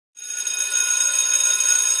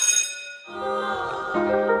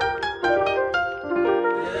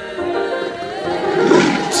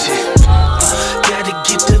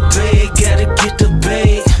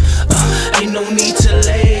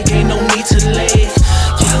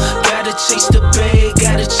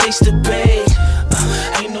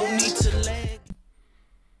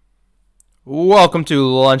Welcome to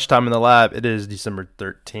Lunchtime in the Lab. It is December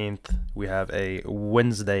 13th. We have a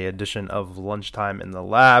Wednesday edition of Lunchtime in the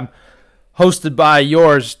Lab, hosted by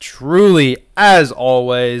yours truly, as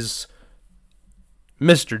always,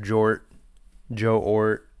 Mr. Jort, Joe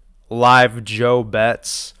Ort. Live Joe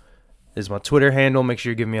Betts is my Twitter handle. Make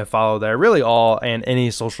sure you give me a follow there. Really all and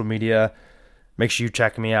any social media. Make sure you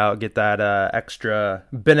check me out. Get that extra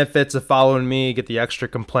benefits of following me. Get the extra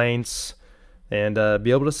complaints. And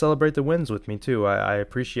be able to celebrate the wins with me too. I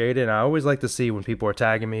appreciate it. And I always like to see when people are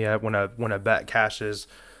tagging me when a bet cashes,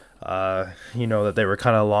 that they were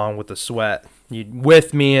kind of along with the sweat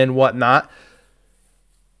with me and whatnot.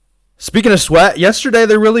 Speaking of sweat, yesterday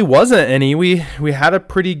there really wasn't any. We had a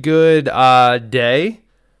pretty good day.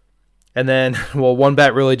 And then, one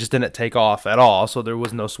bet really just didn't take off at all. So there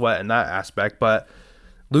was no sweat in that aspect. But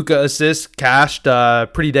Luka assists cashed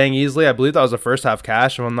pretty dang easily. I believe that was the first half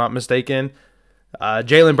cash, if I'm not mistaken.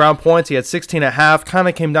 Jaylen Brown points. He had 16 at half. Kind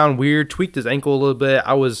of came down weird. Tweaked his ankle a little bit.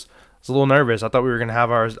 I was a little nervous. I thought we were going to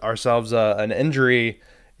have ourselves an injury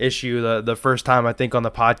issue the first time, I think, on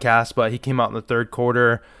the podcast. But he came out in the third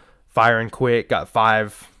quarter, firing quick. Got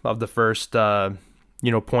 5 of the first,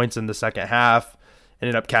 points in the second half.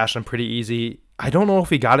 Ended up cashing pretty easy. I don't know if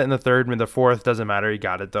he got it in the third. I mean, the fourth. Doesn't matter. He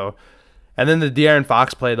got it, though. And then the De'Aaron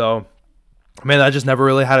Fox play, though. Man, I just never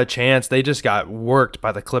really had a chance. They just got worked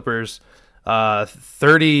by the Clippers.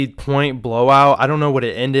 30-point blowout. I don't know what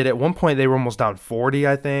it ended. At one point, they were almost down 40,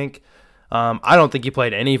 I think. I don't think he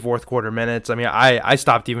played any fourth quarter minutes. I mean, I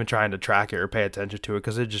stopped even trying to track it or pay attention to it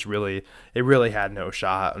because it really had no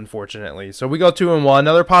shot, unfortunately. So we go 2-1.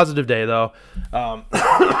 Another positive day, though.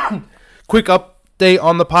 Quick update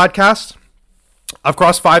on the podcast. I've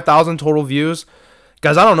crossed 5,000 total views.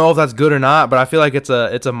 Guys, I don't know if that's good or not, but I feel like it's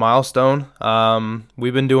a milestone.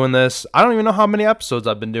 We've been doing this. I don't even know how many episodes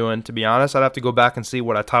I've been doing, to be honest. I'd have to go back and see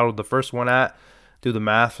what I titled the first one at, do the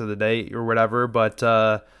math for the date or whatever. But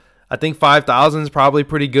I think 5,000 is probably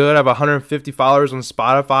pretty good. I have 150 followers on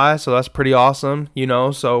Spotify, so that's pretty awesome.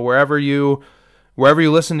 So wherever you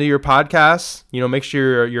listen to your podcasts, make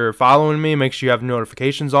sure you're following me. Make sure you have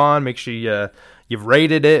notifications on. Make sure you've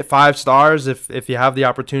rated it 5 stars if you have the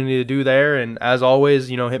opportunity to do there. And as always,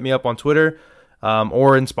 hit me up on Twitter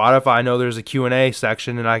or in Spotify. I know there's a Q&A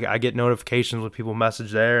section, and I get notifications when people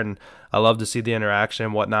message there, and I love to see the interaction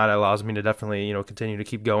and whatnot. It allows me to definitely, continue to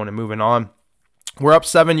keep going and moving on. We're up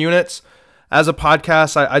 7 units as a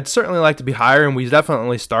podcast. I'd certainly like to be higher, and we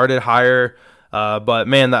definitely started higher. But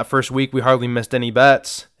man, that first week we hardly missed any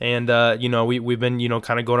bets, and we've been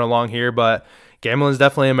kind of going along here, but gambling is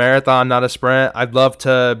definitely a marathon, not a sprint. I'd love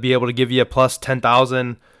to be able to give you a plus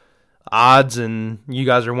 10,000 odds, and you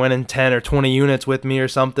guys are winning 10 or 20 units with me or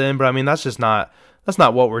something. But I mean, that's not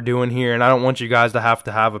what we're doing here, and I don't want you guys to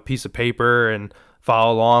have a piece of paper and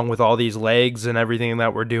follow along with all these legs and everything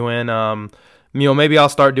that we're doing. Maybe I'll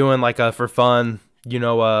start doing like a for fun,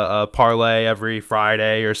 a parlay every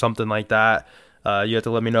Friday or something like that. You have to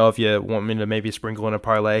let me know if you want me to maybe sprinkle in a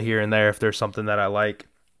parlay here and there if there's something that I like.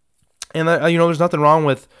 And there's nothing wrong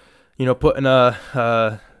with, putting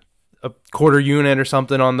a quarter unit or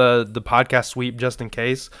something on the podcast sweep just in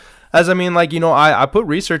case. As I put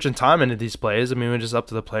research and time into these plays. I mean, it's just up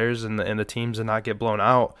to the players and the teams to not get blown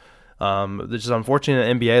out. It's just unfortunate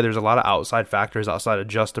in the NBA. There's a lot of outside factors outside of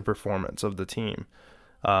just the performance of the team.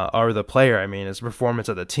 Or the player, it's performance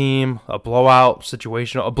of the team, a blowout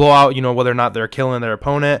situation, whether or not they're killing their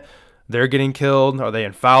opponent, they're getting killed, are they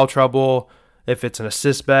in foul trouble, if it's an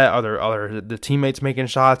assist bet, are the teammates making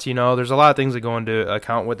shots, there's a lot of things that go into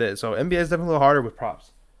account with it. So NBA is definitely a little harder with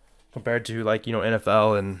props compared to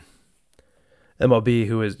NFL and MLB,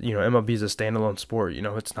 who is, MLB is a standalone sport,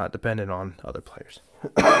 it's not dependent on other players.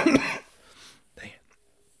 Dang it.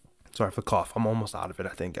 Sorry for the cough. I'm almost out of it, I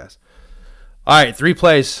think, guys. All right, 3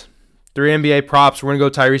 plays, 3 NBA props. We're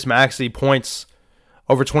going to go Tyrese Maxey, points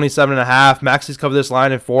over 27.5. Maxey's covered this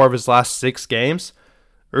line in 4 of his last 6 games.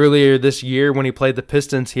 Earlier this year when he played the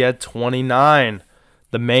Pistons, he had 29.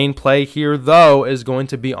 The main play here, though, is going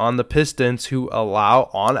to be on the Pistons, who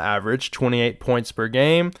allow, on average, 28 points per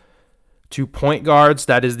game to point guards.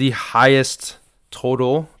 That is the highest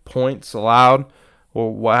total points allowed,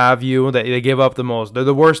 or what have you. They give up the most. They're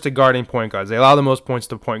the worst at guarding point guards. They allow the most points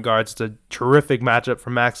to point guards. It's a terrific matchup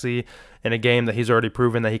for Maxey in a game that he's already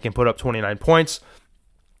proven that he can put up 29 points.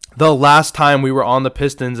 The last time we were on the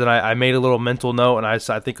Pistons, and I made a little mental note, and I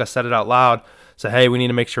think I said it out loud, said, hey, we need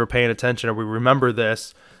to make sure we're paying attention, or we remember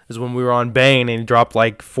this, is when we were on Bane, and he dropped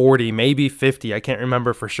like 40, maybe 50. I can't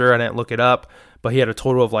remember for sure. I didn't look it up, but he had a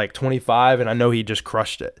total of like 25, and I know he just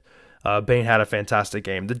crushed it. Bane had a fantastic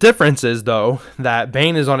game. The difference is, though, that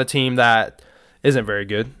Bane is on a team that isn't very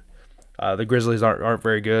good. The Grizzlies aren't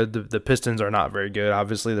very good. The Pistons are not very good.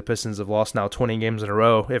 Obviously, the Pistons have lost now 20 games in a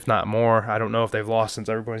row, if not more. I don't know if they've lost since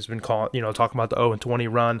everybody's been talking about the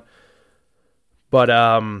 0-20 run. But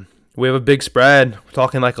we have a big spread. We're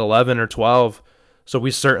talking like 11 or 12. So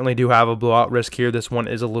we certainly do have a blowout risk here. This one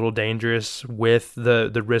is a little dangerous with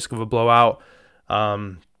the risk of a blowout.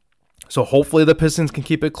 So hopefully the Pistons can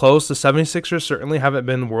keep it close. The 76ers certainly haven't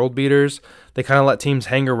been world beaters. They kind of let teams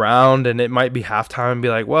hang around, and it might be halftime and be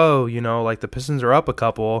like, whoa, like the Pistons are up a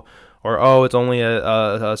couple, or, oh, it's only a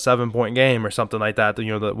 7-point game or something like that,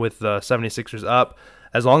 with the 76ers up.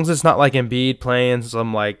 As long as it's not like Embiid playing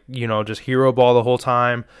some just hero ball the whole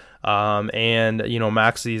time, and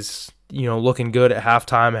Maxi's looking good at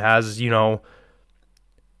halftime, has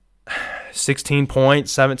 16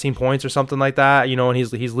 points, 17 points or something like that, and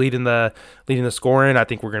he's leading the scoring. I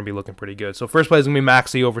think we're going to be looking pretty good. So first play is going to be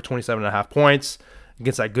Maxey over 27.5 points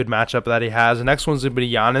against that good matchup that he has. The next one's going to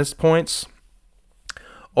be Giannis points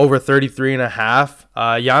over 33.5.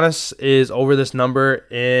 Giannis is over this number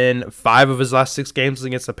in 5 of his last 6 games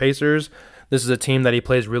against the Pacers. This is a team that he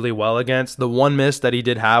plays really well against. The one miss that he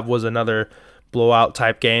did have was another blowout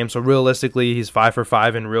type game. So realistically, he's 5 for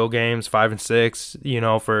 5 in real games, 5 and 6,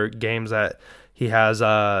 for games that he has.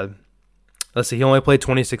 Let's see, he only played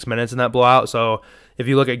 26 minutes in that blowout. So if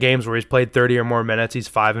you look at games where he's played 30 or more minutes, he's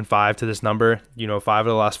 5 and 5 to this number. 5 of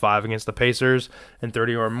the last 5 against the Pacers and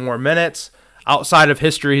 30 or more minutes. Outside of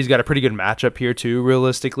history, he's got a pretty good matchup here too,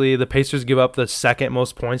 realistically. The Pacers give up the second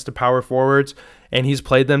most points to power forwards, and he's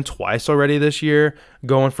played them twice already this year,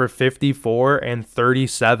 going for 54 and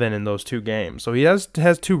 37 in those 2 games. So he has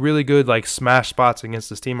 2 really good smash spots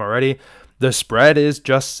against this team already. The spread is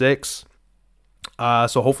just 6.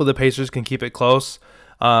 So hopefully the Pacers can keep it close.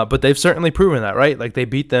 But they've certainly proven that, right? They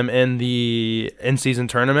beat them in the in-season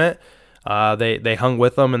tournament. They hung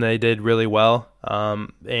with them, and they did really well,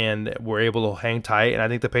 and were able to hang tight. And I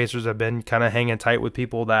think the Pacers have been kind of hanging tight with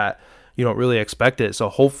people that you don't really expect it. So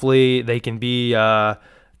hopefully they can be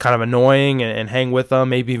kind of annoying and hang with them,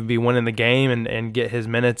 maybe even be winning the game and get his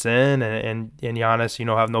minutes in, and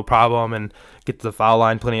Giannis, have no problem and get to the foul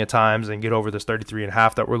line plenty of times and get over this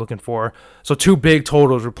 33.5 that we're looking for. So 2 big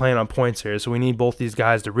totals we're playing on points here. So we need both these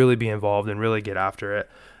guys to really be involved and really get after it.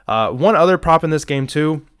 One other prop in this game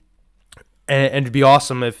too, and it'd be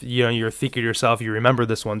awesome if you're thinking to yourself, you remember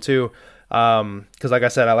this one too, because like I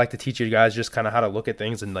said, I like to teach you guys just kind of how to look at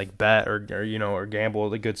things and bet or gamble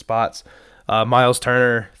the good spots. Miles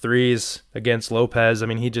Turner threes against Lopez. I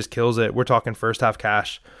mean, he just kills it. We're talking first half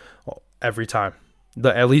cash every time.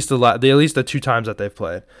 At least the 2 times that they've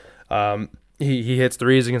played. He hits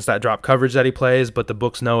threes against that drop coverage that he plays, but the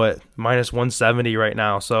books know it. Minus 170 right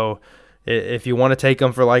now. So if you want to take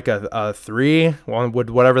him for a 3, with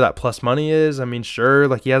whatever that plus money is, I mean,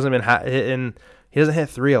 sure. He hasn't been hitting. He hasn't hit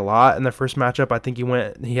 3 a lot in the first matchup. I think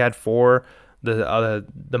he had 4.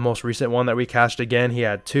 The most recent one that we cashed again, he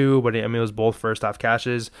had 2, but it was both first half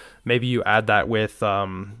cashes. Maybe you add that with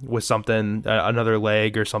something, another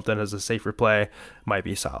leg or something as a safer play, might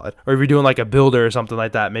be solid. Or if you're doing a builder or something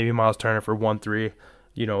like that, maybe Miles Turner for 1-3,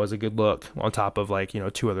 is a good look on top of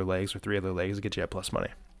 2 other legs or 3 other legs to get you at plus money.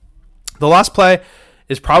 The last play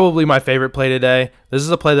is probably my favorite play today. This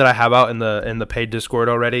is a play that I have out in the paid Discord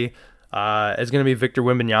already. It's going to be Victor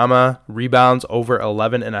Wembanyama rebounds over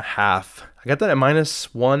 11.5. I got that at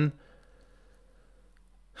minus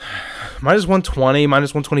 120,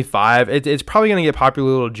 minus 125. It's probably going to get popular,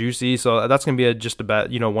 a little juicy, so that's going to be just a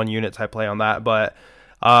bet, 1 unit type play on that. But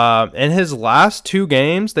in his last 2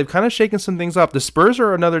 games, they've kind of shaken some things up. The Spurs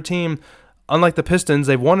are another team. Unlike the Pistons,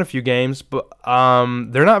 they've won a few games, but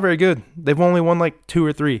they're not very good. They've only won 2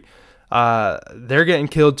 or 3. They're getting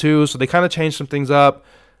killed too, so they kind of changed some things up.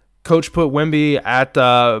 Coach put Wemby at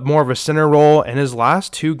more of a center role. In his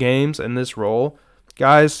last 2 games in this role,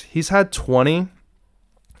 guys, he's had 20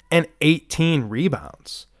 and 18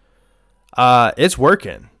 rebounds. It's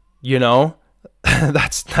working,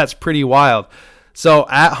 That's pretty wild. So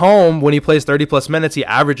at home, when he plays 30-plus minutes, he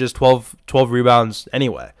averages 12 rebounds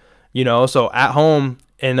anyway. So at home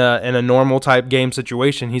in a normal type game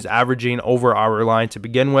situation, he's averaging over our line to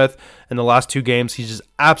begin with. In the last 2 games, he's just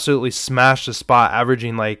absolutely smashed the spot,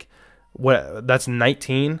 averaging that's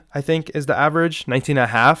 19, I think is the average,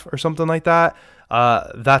 19.5 or something like that.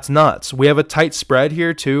 That's nuts. We have a tight spread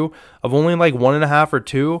here too of only 1.5 or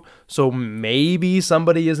 2. So maybe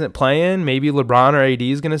somebody isn't playing. Maybe LeBron or AD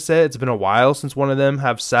is going to sit. It's been a while since one of them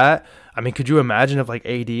have sat. I mean, could you imagine if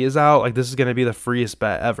AD is out? This is going to be the freest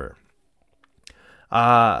bet ever.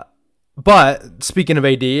 But speaking of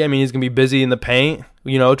AD, I mean, he's going to be busy in the paint,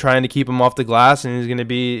 trying to keep him off the glass, and he's going to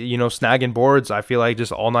be, snagging boards, I feel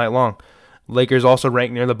just all night long. Lakers also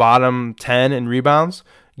ranked near the bottom 10 in rebounds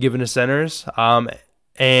given to centers.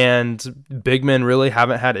 And big men really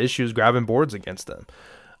haven't had issues grabbing boards against them.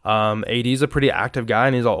 AD's a pretty active guy,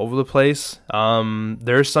 and he's all over the place.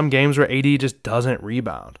 There's some games where AD just doesn't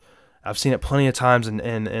rebound. I've seen it plenty of times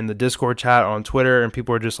in the Discord chat or on Twitter, and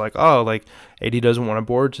people are just like, oh, like, AD doesn't want a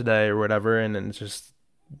board today or whatever, and it's just,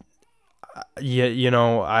 yeah,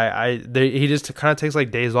 he just kind of takes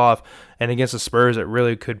like days off, and against the Spurs, it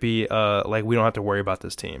really could be like we don't have to worry about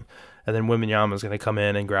this team. And then Wembanyama is going to come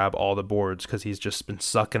in and grab all the boards because he's just been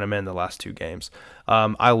sucking them in the last 2 games.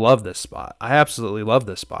 I love this spot. I absolutely love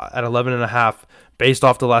this spot. At 11.5, based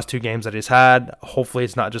off the last 2 games that he's had, hopefully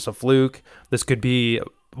it's not just a fluke. This could be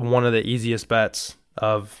one of the easiest bets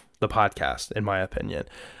of the podcast, in my opinion.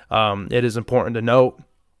 It is important to note,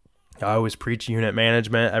 I always preach unit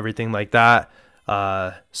management, everything like that.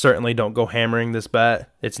 Certainly don't go hammering this bet.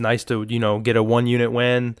 It's nice to, get a 1-unit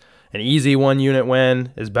win. An easy 1-unit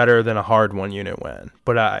win is better than a hard 1-unit win.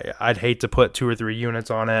 But I'd hate to put 2 or 3 units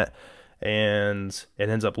on it and it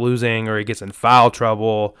ends up losing, or he gets in foul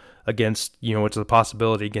trouble against, which is a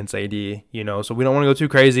possibility against AD, So we don't want to go too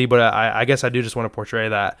crazy, but I guess I do just want to portray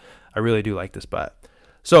that I really do like this bet.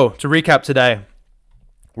 So to recap today,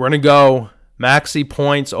 we're going to go Maxey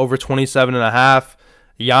points over 27.5,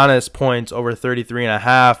 Giannis points over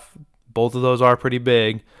 33.5. Both of those are pretty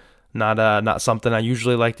big. Not something I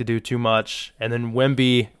usually like to do too much. And then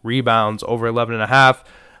Wemby rebounds over 11.5.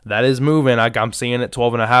 That is moving. I'm seeing it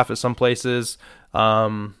 12.5 at some places.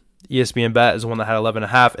 ESPN Bet is the one that had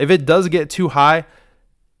 11.5. If it does get too high,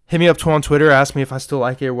 hit me up on Twitter. Ask me if I still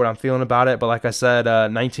like it or what I'm feeling about it. But like I said,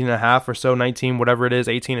 19.5 or so, 19, whatever it is,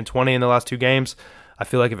 18 and 20 in the last 2 games. I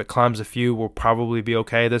feel like if it climbs a few, we'll probably be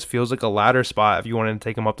okay. This feels like a ladder spot. If you wanted to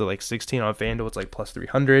take them up to like 16 on FanDuel, it's like plus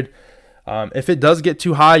 300. If it does get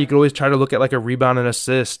too high, you could always try to look at like a rebound and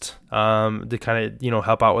assist to kind of,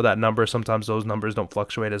 help out with that number. Sometimes those numbers don't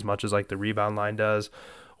fluctuate as much as like the rebound line does,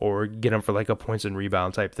 or get them for like a points and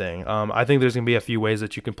rebound type thing. I think there's going to be a few ways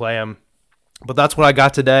that you can play them, but that's what I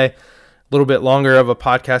got today. A little bit longer of a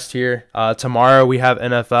podcast here. Tomorrow we have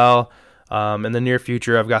NFL. In the near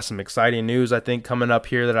future, I've got some exciting news, I think, coming up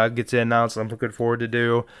here that I'll get to announce I'm looking forward to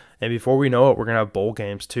do. And before we know it, we're going to have bowl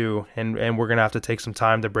games too. And we're going to have to take some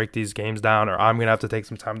time to break these games down, or I'm going to have to take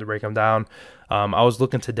some time to break them down. I was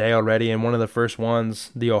looking today already, and one of the first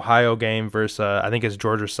ones, the Ohio game versus, I think it's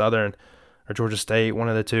Georgia Southern or Georgia State, one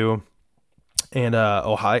of the two. And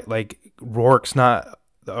Ohio, like, Rourke's not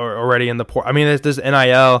already in the portal. I mean, it's this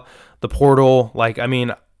NIL, the portal. Like, I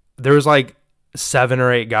mean, there was like 7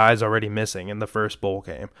 or 8 guys already missing in the first bowl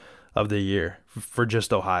game of the year for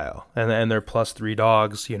just Ohio, and they're plus 3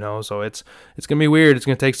 dogs, so it's gonna be weird. It's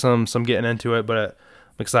gonna take some getting into it, but I'm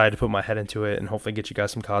excited to put my head into it and hopefully get you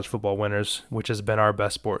guys some college football winners, which has been our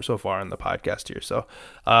best sport so far in the podcast here. So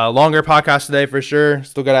longer podcast today for sure.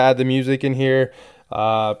 Still gotta add the music in here.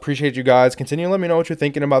 Appreciate you guys. Continue to let me know what you're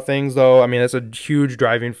thinking about things, though. I mean, that's a huge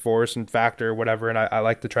driving force and factor, whatever, and I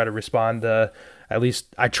like to try to respond to, at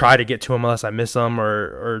least I try to get to them unless I miss them,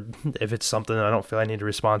 or if it's something that I don't feel I need to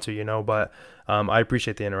respond to, but I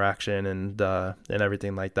appreciate the interaction and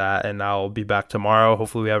everything like that, and I'll be back tomorrow.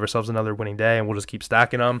 Hopefully we have ourselves another winning day, and we'll just keep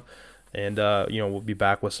stacking them, and we'll be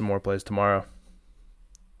back with some more plays tomorrow.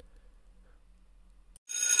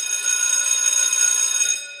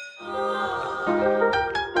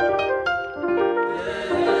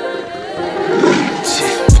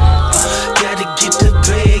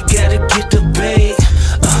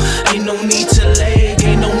 Ain't no need to lag,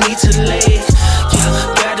 ain't no need to lag.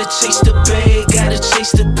 Yeah, gotta chase the bag, gotta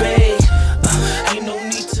chase the bag.